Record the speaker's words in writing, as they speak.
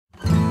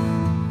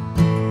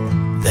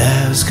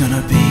There's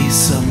gonna be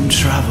some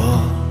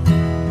trouble.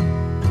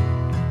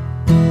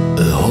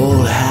 The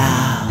whole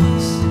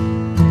house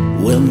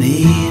will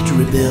need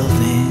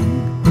rebuilding,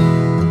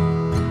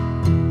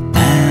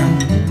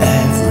 and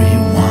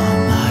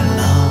everyone I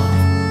love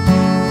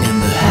in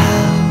the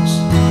house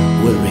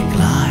will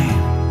recline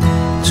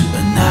to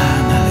an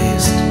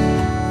analyst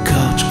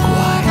coach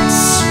quite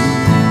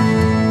soon.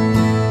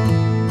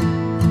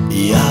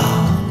 Your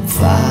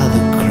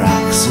father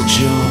cracks a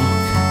joke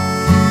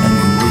and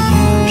in the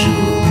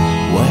usual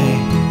way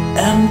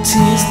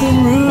empties the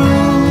room.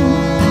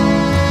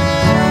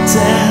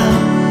 Tell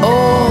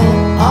all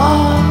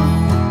of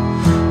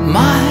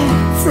my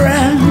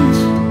friends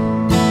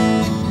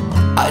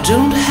I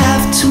don't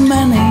have too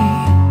many,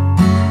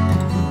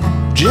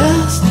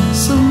 just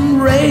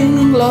some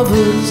reigning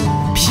lovers,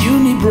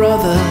 puny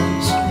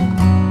brothers.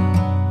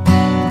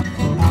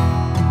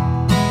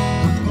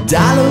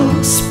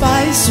 Dallow,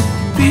 spice, or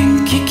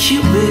pinky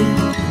cupid,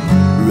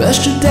 rush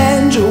to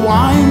danger,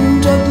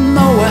 wind up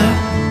nowhere.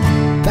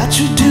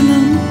 Patrick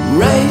didn't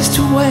raise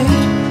to wait.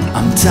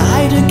 I'm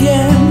tired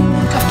again,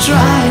 I've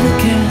tried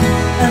again,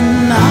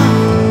 and now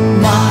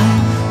my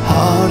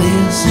heart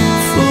is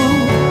full.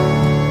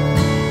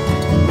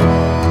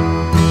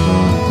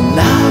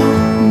 Now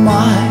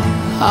my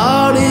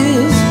heart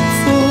is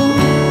full.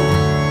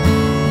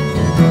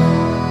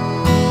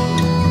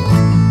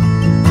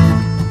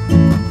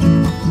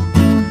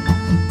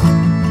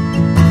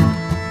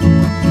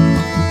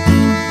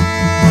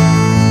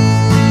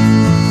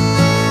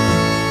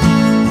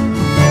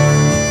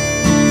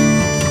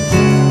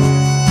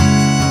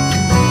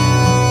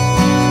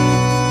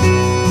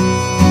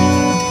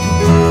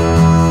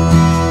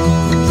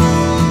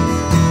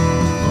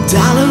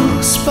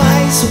 Dallow,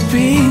 spice, or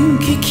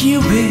pinky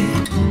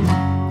cupid,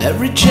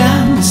 every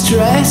jam is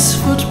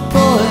dress-foot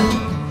poet.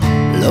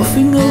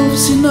 Laughing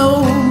oaths in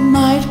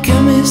all-night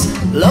chemist,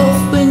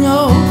 laughing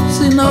oaths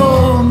in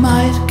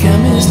all-night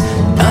chemist.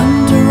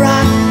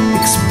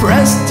 Underact,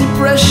 express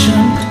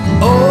depression.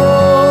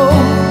 Oh,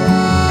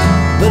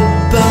 but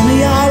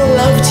Bunny, I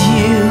loved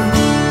you.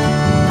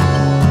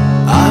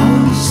 I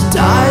was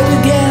tired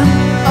again,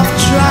 I've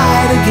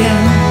tried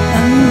again,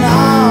 and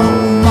now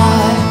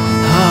my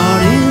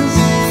heart is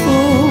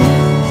full.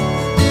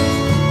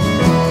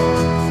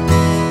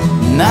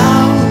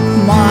 Now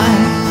my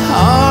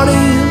heart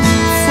is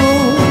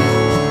full,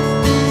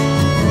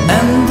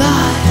 and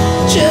I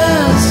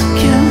just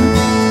can't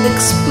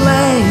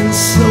explain,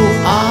 so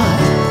I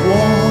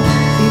won't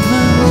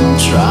even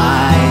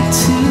try.